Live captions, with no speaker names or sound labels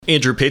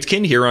Andrew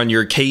Pitkin here on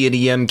your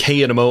KNEM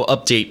KNMO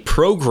update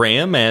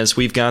program as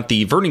we've got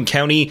the Vernon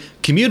County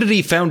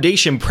Community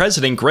Foundation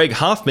President Greg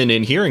Hoffman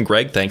in here. And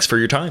Greg, thanks for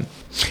your time.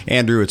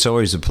 Andrew, it's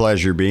always a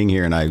pleasure being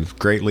here, and I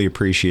greatly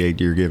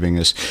appreciate your giving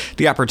us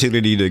the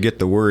opportunity to get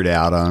the word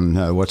out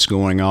on what's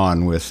going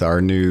on with our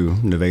new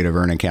Nevada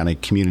Vernon County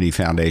Community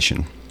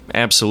Foundation.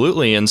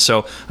 Absolutely. And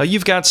so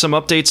you've got some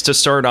updates to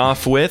start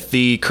off with.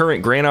 The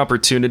current grant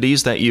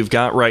opportunities that you've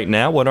got right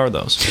now, what are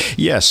those?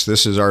 Yes,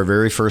 this is our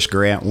very first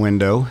grant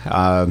window.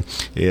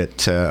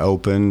 It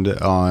opened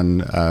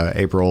on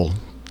April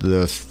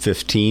the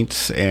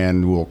 15th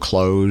and will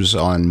close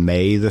on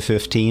May the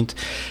 15th.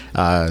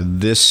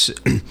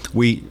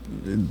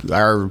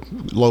 Our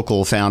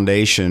local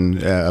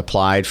foundation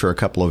applied for a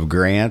couple of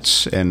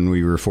grants, and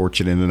we were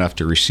fortunate enough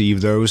to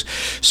receive those.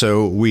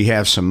 So we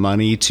have some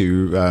money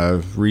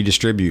to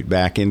redistribute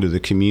back into the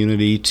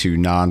community to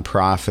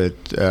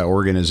nonprofit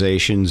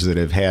organizations that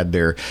have had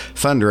their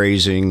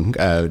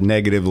fundraising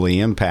negatively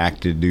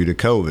impacted due to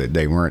COVID.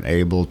 They weren't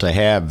able to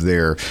have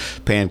their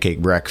pancake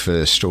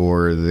breakfast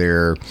or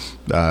their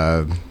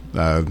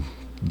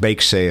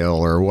bake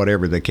sale or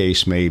whatever the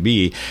case may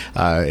be.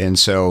 And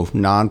so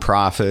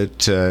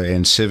nonprofit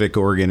and civic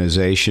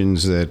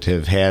organizations that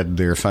have had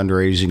their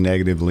fundraising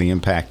negatively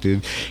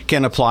impacted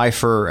can apply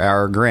for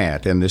our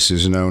grant. And this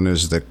is known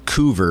as the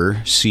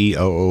COOVER,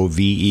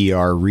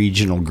 COOVER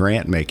Regional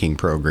Grant Making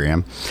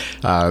Program.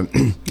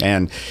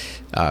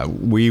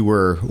 We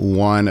were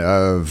one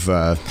of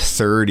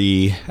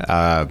 30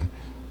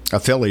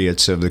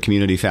 affiliates of the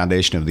Community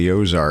Foundation of the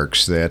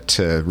Ozarks that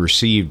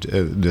received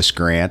this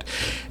grant,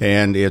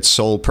 and its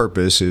sole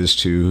purpose is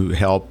to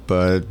help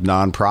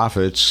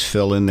nonprofits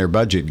fill in their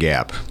budget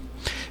gap.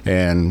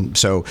 And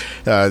so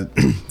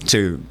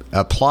to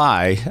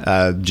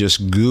apply,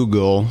 just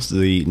Google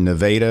the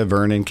Nevada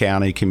Vernon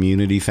County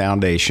Community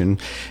Foundation,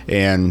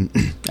 and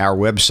our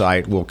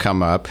website will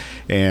come up,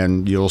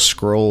 and you'll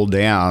scroll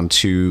down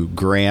to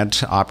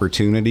grant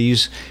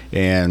opportunities,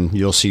 and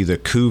you'll see the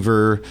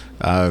COOVER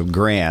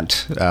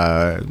grant.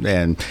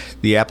 And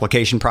the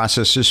application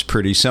process is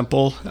pretty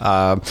simple.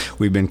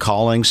 We've been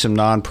calling some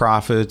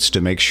nonprofits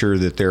to make sure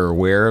that they're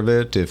aware of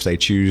it. If they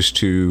choose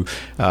to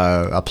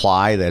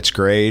apply, that's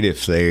great.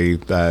 If they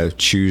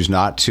choose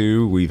not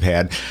to, we've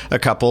had a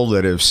couple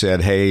that have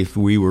said, hey,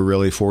 we were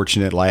really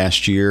fortunate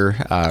last year.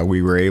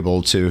 We were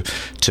able to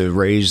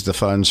raise the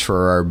funds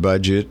for our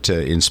budget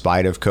in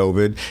spite of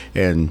COVID,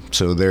 and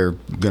so they're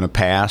going to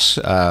pass.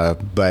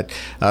 But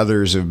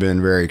others have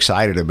been very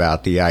excited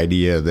about the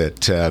idea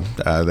that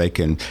they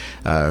can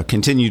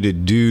continue to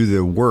do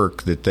the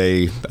work that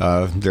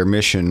their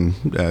mission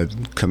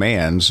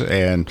commands,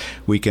 and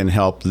we can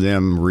help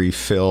them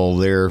refill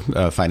their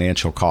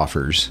financial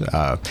coffers.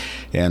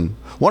 And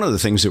one of the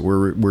things that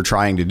we're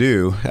trying to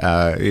do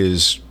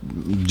is,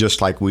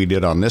 just like we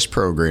did on this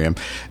program,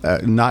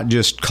 not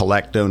just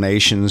collect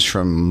donations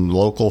from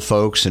local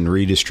folks and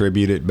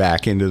redistribute it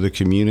back into the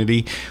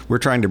community. We're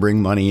trying to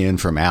bring money in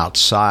from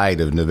outside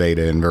of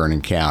Nevada and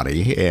Vernon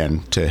County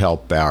and to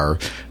help our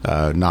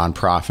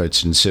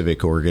nonprofits and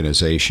civic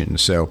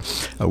organizations. So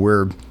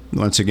we're,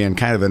 once again,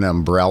 kind of an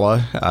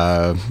umbrella.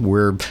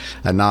 We're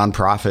a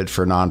nonprofit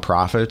for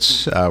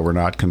nonprofits. We're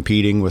not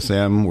competing with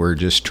them. We're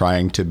just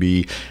trying to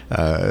be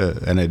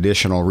an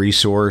additional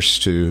resource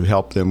to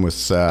help them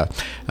with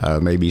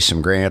maybe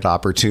some grant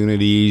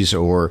opportunities,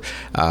 or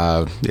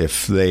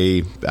if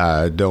they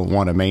don't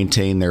want to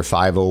maintain their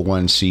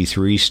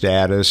 501c3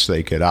 status,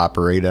 they could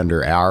operate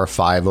under our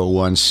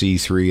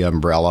 501c3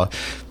 umbrella.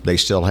 They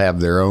still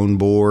have their own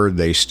board.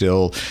 They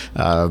still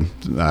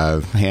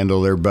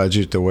handle their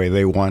budget the way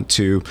they want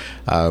to.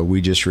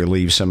 We just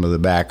relieve some of the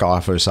back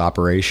office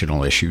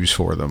operational issues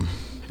for them.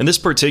 And this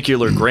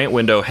particular grant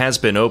window has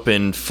been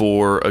open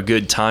for a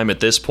good time at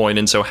this point.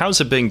 And so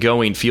how's it been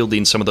going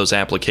fielding some of those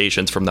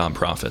applications from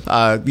nonprofit?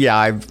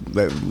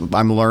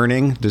 I'm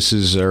learning. This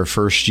is our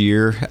first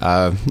year.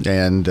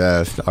 And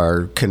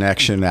our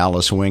connection,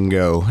 Alice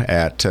Wingo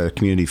at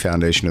Community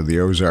Foundation of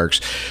the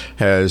Ozarks,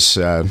 has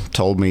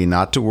told me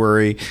not to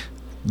worry.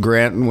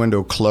 Grant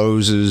window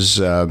closes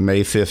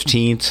May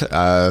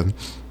 15th.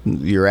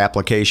 Your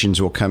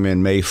applications will come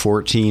in May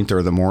 14th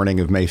or the morning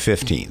of May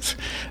 15th.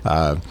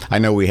 I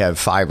know we have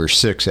 5 or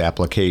 6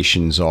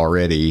 applications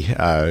already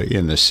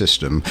in the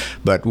system,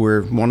 but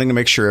we're wanting to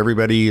make sure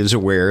everybody is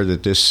aware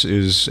that this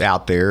is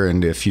out there.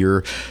 And if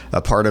you're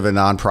a part of a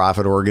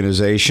nonprofit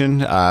organization,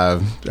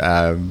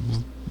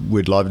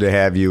 we'd love to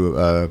have you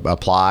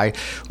apply.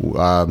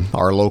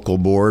 Our local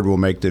board will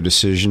make the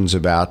decisions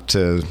about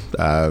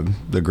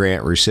the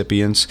grant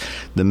recipients.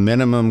 The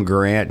minimum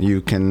grant you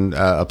can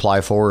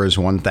apply for is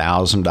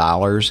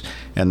 $1,000,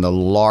 and the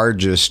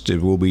largest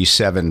will be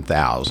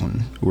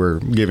 $7,000. We're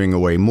giving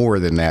away more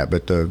than that,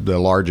 but the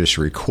largest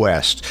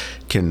request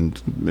can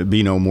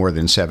be no more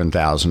than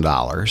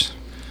 $7,000.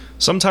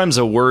 Sometimes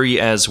a worry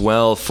as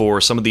well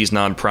for some of these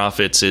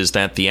nonprofits is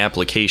that the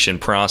application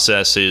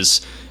process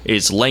is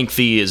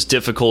lengthy, is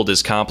difficult,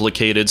 is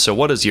complicated. So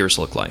what does yours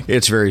look like?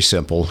 It's very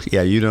simple.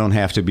 Yeah, you don't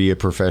have to be a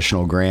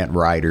professional grant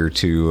writer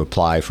to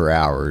apply for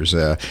ours.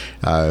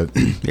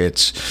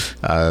 It's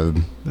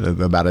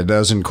about a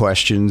dozen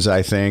questions,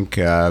 I think,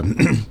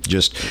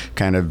 just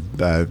kind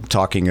of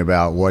talking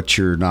about what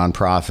your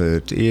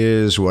nonprofit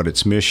is, what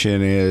its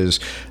mission is,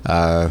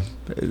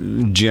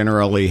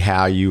 generally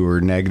how you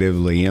were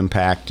negatively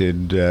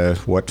impacted,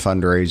 what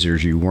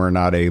fundraisers you were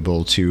not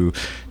able to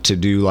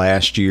do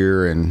last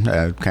year, and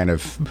kind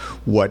of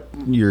what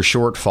your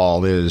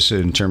shortfall is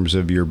in terms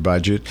of your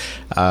budget.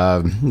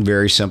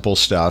 Very simple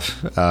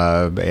stuff,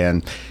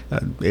 and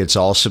it's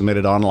all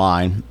submitted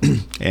online.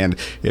 And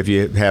if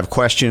you have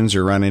questions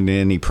or run into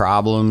any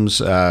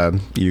problems,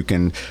 you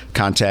can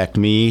contact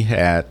me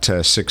at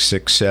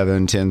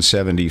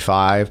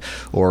 667-1075,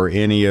 or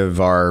any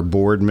of our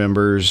board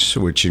members,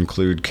 which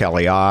include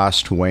Kelly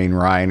Ost, Wayne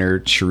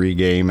Reinert, Cherie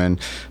Gaiman,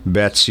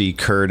 Betsy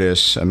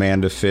Curtis,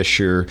 Amanda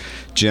Fisher,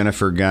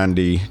 Jennifer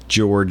Gundy,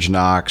 George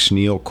Knox,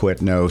 Neil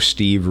Quitno,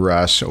 Steve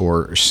Russ,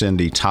 or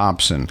Cindy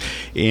Thompson.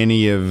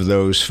 Any of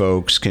those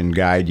folks can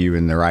guide you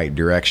in the right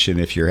direction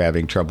if you're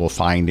having trouble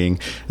finding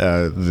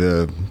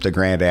the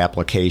grant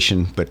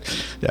application. But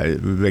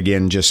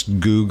again, just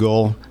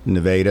Google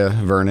Nevada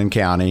Vernon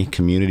County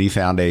Community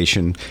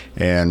Foundation,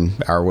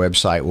 and our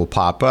website will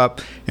pop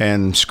up,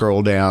 and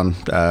scroll down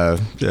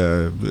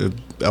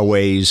a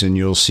ways, and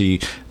you'll see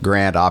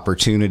grant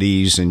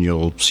opportunities, and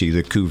you'll see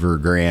the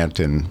Coover grant,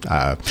 and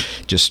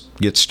just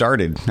get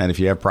started. And if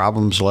you have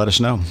problems, let us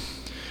know.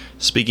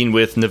 Speaking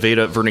with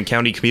Nevada Vernon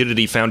County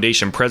Community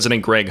Foundation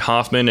President Greg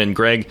Hoffman. And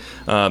Greg,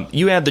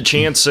 you had the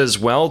chance as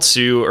well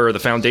or the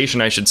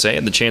foundation, I should say,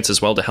 had the chance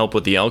as well to help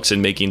with the Elks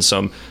in making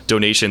some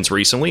donations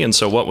recently. And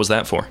so what was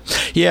that for?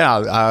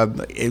 Yeah,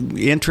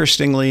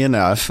 interestingly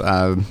enough,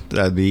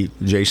 the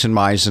Jason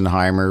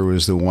Meisenheimer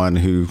was the one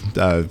who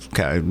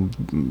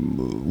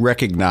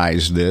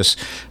recognized this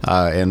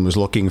and was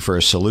looking for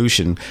a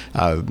solution.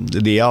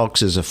 The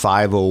Elks is a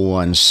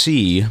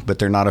 501c, but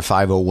they're not a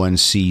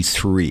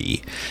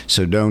 501c3.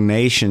 So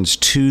donations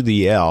to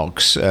the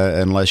Elks,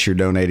 unless you're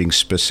donating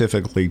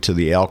specifically to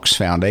the Elks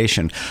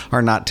Foundation,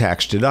 are not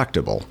tax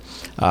deductible.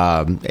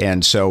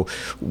 And so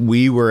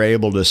we were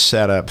able to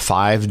set up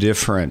 5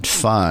 different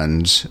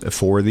funds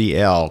for the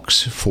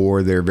Elks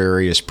for their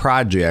various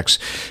projects,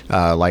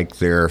 like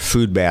their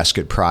food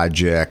basket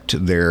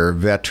project, their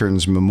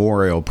Veterans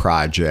Memorial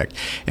project.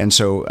 And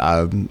so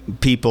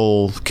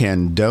people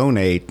can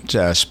donate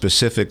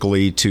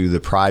specifically to the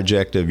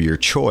project of your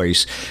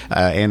choice,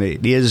 and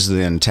it is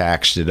then tax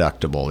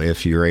deductible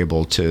if you're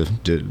able to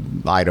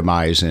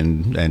itemize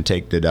and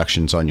take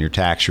deductions on your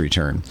tax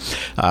return.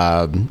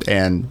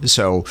 And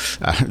so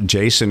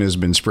Jason has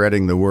been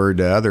spreading the word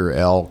to other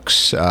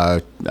Elks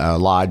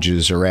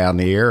lodges around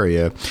the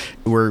area.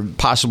 We're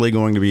possibly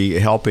going to be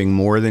helping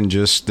more than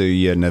just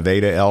the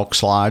Nevada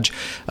Elks Lodge.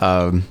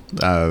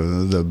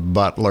 The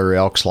Butler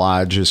Elks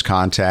Lodge has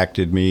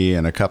contacted me,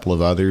 and a couple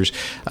of others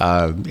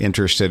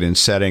interested in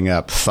setting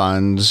up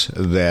funds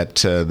that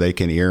they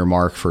can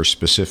earmark for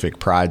specific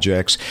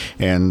projects,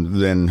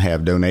 and then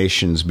have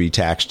donations be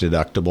tax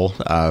deductible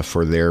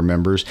for their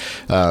members.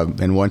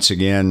 And once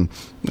again,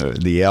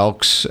 the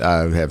Elks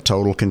have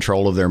total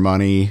control of their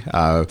money.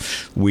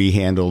 We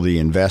handle the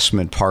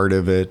investment part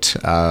of it.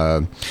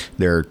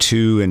 There are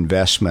 2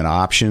 investment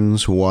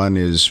options. One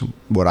is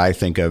what I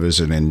think of as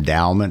an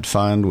endowment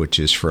fund, which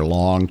is for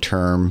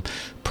long-term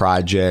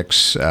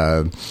projects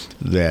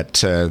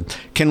that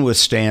can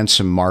withstand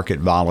some market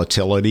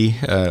volatility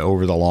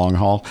over the long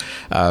haul.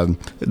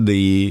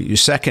 The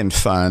second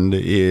fund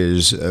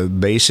is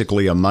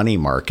basically a money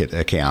market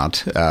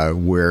account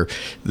where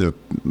the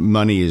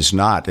money is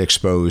not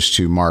exposed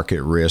to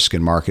market risk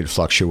and market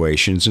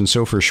fluctuations. And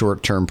so for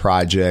short-term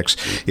projects,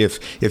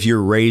 if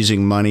you're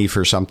raising money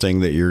for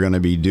something that you're going to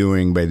be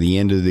doing by the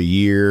end of the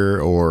year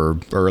or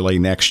early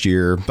next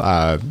year,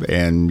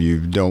 and you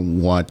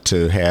don't want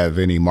to have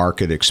any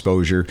market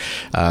exposure,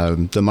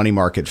 the money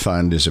market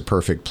fund is a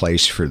perfect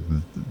place for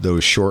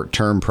those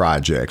short-term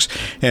projects.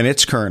 And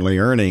it's currently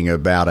earning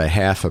about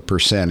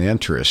 0.5%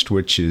 interest,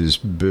 which is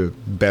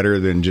better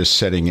than just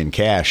sitting in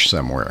cash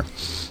somewhere.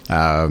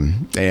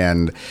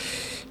 And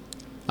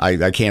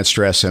I can't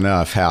stress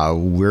enough how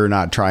we're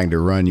not trying to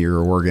run your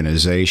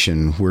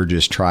organization. We're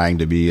just trying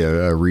to be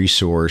a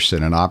resource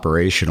and an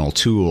operational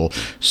tool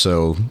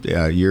so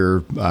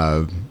your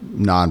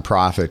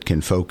nonprofit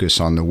can focus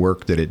on the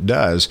work that it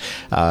does,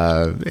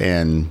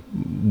 and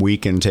we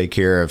can take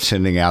care of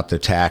sending out the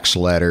tax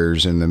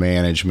letters and the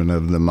management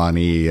of the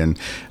money and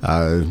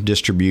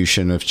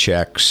distribution of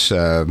checks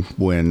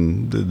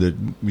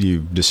when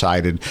you've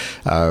decided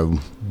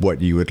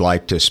what you would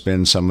like to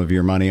spend some of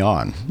your money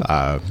on.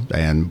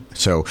 And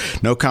so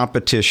no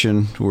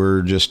competition.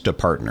 We're just a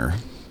partner.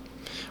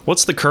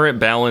 What's the current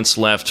balance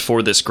left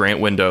for this grant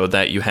window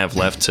that you have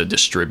left to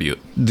distribute?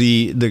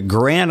 The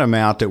grant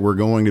amount that we're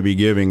going to be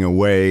giving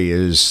away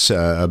is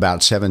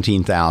about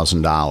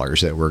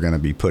 $17,000 that we're going to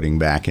be putting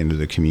back into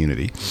the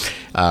community.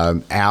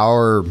 I've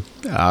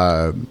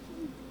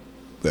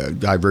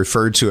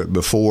referred to it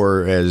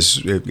before as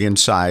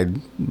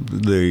inside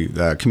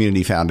the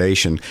community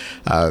foundation.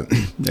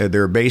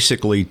 There are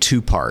basically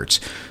two parts.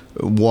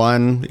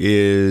 One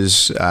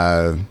is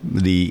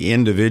the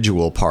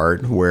individual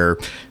part where,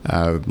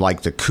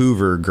 like the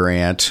Coover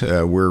grant,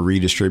 we're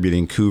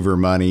redistributing Coover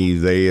money.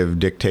 They have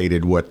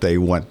dictated what they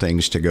want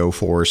things to go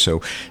for,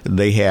 so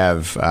they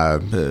have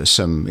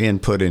some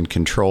input and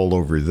control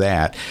over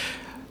that.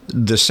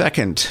 The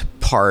second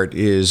part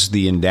is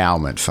the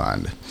endowment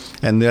fund.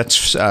 And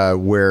that's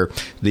where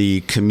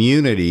the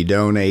community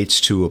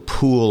donates to a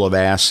pool of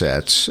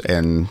assets,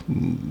 and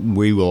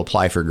we will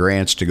apply for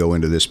grants to go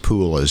into this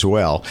pool as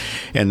well.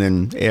 And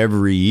then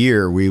every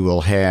year we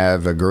will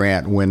have a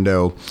grant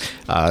window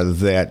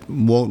that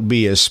won't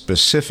be as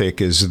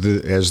specific as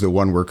the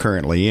one we're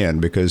currently in,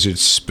 because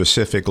it's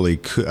specifically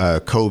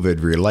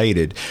COVID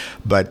related.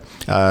 But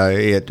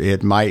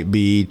it might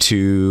be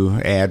to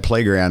add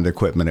playground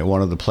equipment at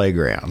one of the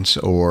playgrounds,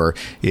 or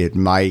it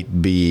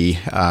might be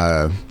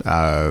a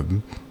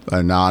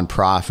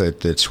nonprofit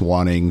that's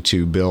wanting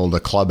to build a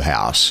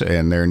clubhouse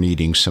and they're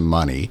needing some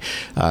money.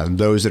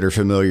 Those that are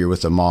familiar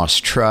with the Moss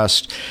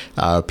Trust,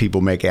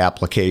 people make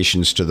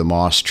applications to the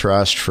Moss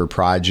Trust for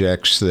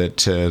projects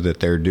that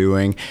they're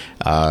doing,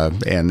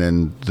 and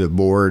then the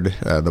board,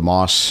 the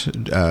Moss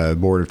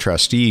Board of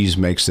Trustees,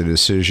 makes the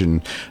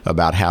decision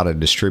about how to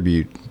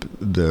distribute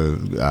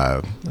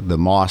the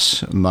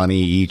Moss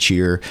money each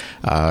year,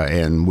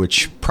 and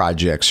which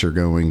projects are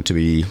going to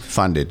be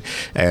funded,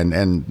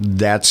 and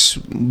that's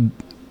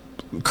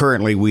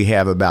currently we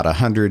have about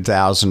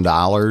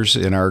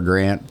 $100,000 in our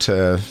grant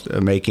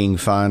making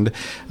fund,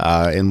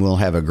 and we'll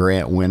have a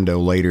grant window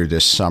later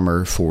this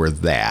summer for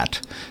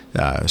that.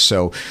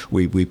 So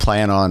we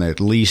plan on at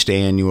least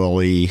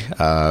annually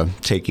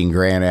taking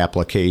grant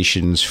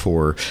applications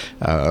for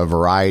a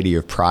variety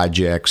of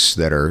projects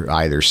that are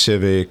either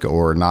civic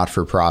or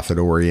not-for-profit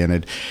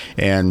oriented.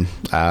 And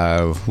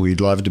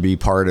we'd love to be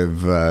part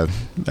of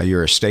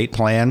your estate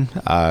plan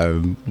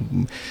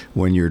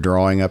when you're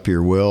drawing up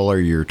your will or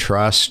your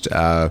trust.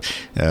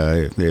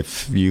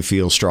 If you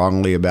feel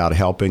strongly about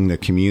helping the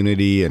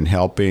community and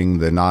helping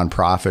the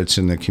nonprofits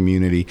in the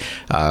community,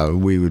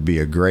 we would be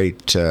a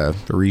great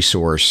resource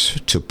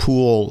to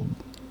pool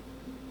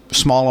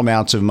small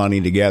amounts of money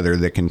together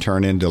that can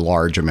turn into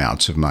large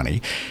amounts of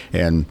money.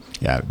 And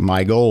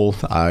my goal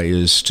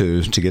is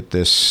to get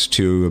this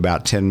to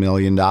about $10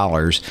 million,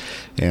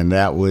 and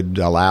that would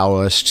allow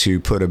us to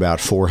put about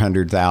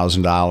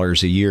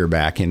 $400,000 a year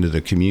back into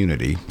the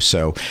community.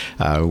 So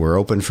we're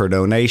open for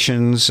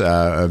donations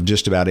of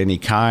just about any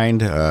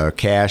kind.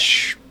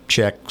 Cash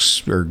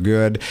checks are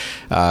good,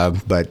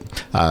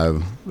 but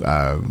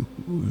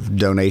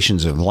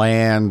donations of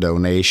land,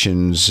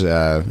 donations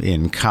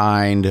in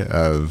kind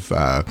of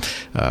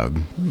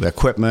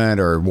equipment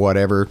or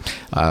whatever.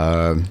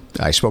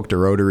 I spoke to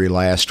Rotary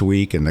last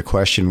week, and the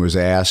question was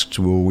asked,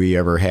 will we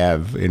ever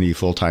have any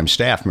full-time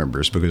staff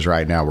members? Because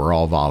right now we're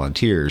all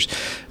volunteers.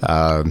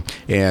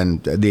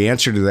 And the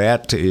answer to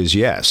that is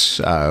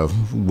yes.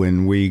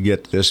 When we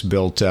get this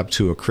built up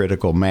to a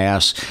critical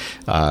mass,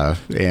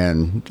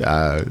 and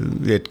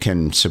it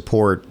can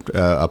support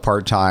a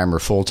part-time or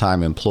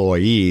full-time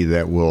employee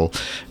that will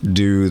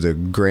do the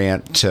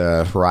grant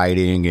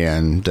writing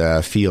and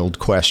field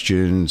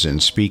questions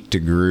and speak to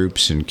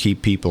groups and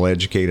keep people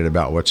educated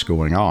about what's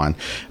going on.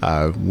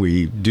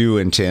 We do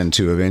intend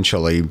to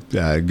eventually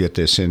get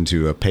this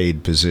into a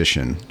paid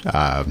position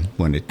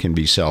when it can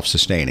be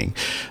self-sustaining.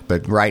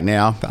 But right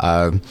now,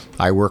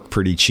 I work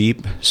pretty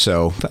cheap,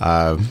 so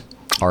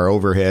our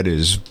overhead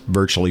is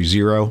virtually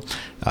zero.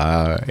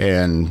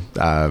 And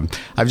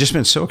I've just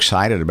been so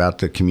excited about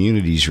the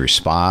community's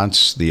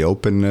response, the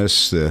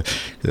openness,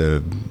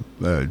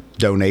 the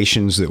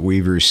donations that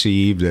we've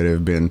received that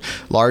have been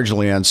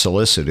largely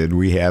unsolicited.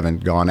 We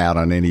haven't gone out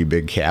on any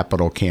big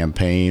capital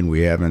campaign.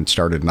 We haven't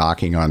started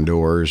knocking on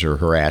doors or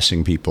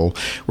harassing people.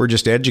 We're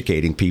just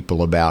educating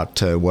people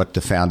about what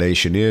the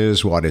foundation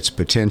is, what its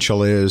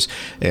potential is,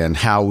 and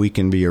how we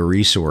can be a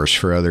resource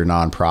for other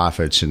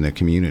nonprofits in the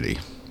community.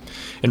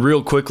 And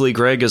real quickly,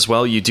 Greg, as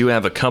well, you do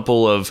have a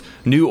couple of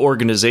new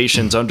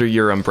organizations under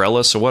your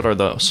umbrella. So what are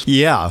those?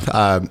 Yeah.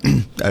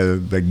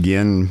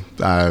 Again,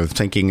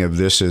 thinking of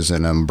this as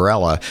an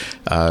umbrella,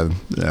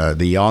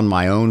 the On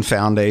My Own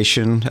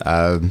Foundation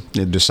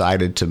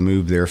decided to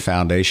move their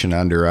foundation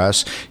under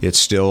us. It's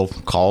still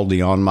called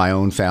the On My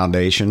Own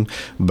Foundation,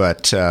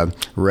 but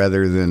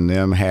rather than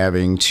them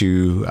having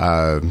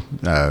to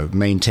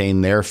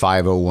maintain their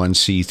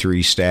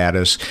 501c3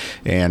 status,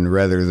 and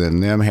rather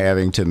than them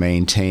having to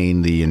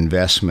maintain the the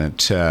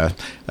investment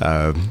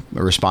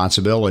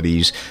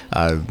responsibilities,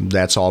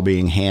 that's all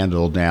being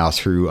handled now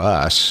through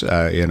us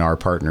in our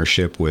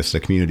partnership with the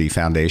Community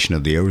Foundation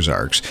of the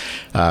Ozarks.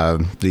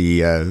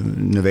 The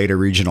Nevada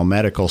Regional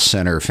Medical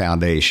Center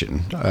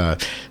Foundation,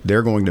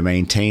 they're going to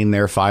maintain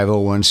their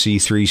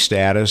 501c3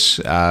 status,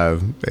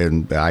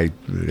 and I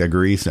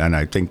agree, and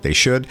I think they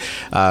should,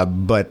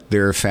 but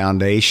their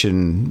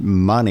foundation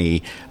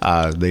money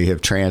they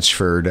have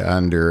transferred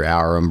under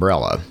our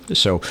umbrella.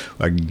 So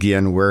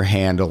again, we're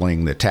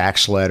handling the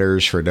tax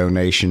letters for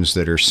donations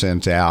that are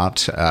sent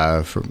out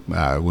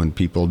when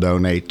people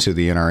donate to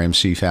the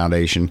NRMC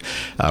Foundation.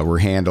 We're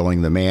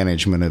handling the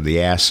management of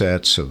the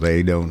assets so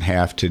they don't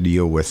have to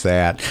deal with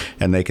that,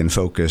 and they can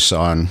focus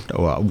on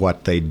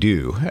what they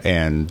do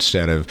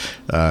instead of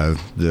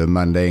the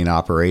mundane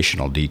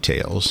operational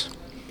details.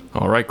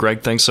 All right,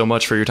 Greg, thanks so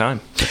much for your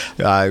time.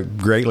 I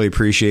greatly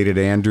appreciate it,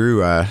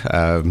 Andrew.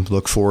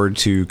 Look forward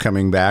to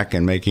coming back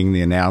and making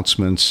the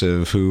announcements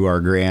of who our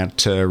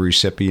grant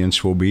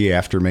recipients will be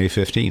after May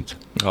 15th.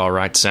 All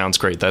right, sounds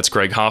great. That's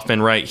Greg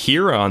Hoffman right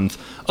here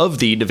of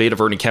the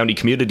Nevada-Vernon County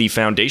Community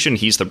Foundation.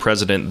 He's the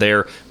president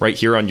there right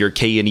here on your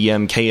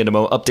KNEM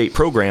KNMO update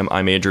program.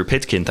 I'm Andrew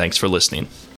Pitkin. Thanks for listening.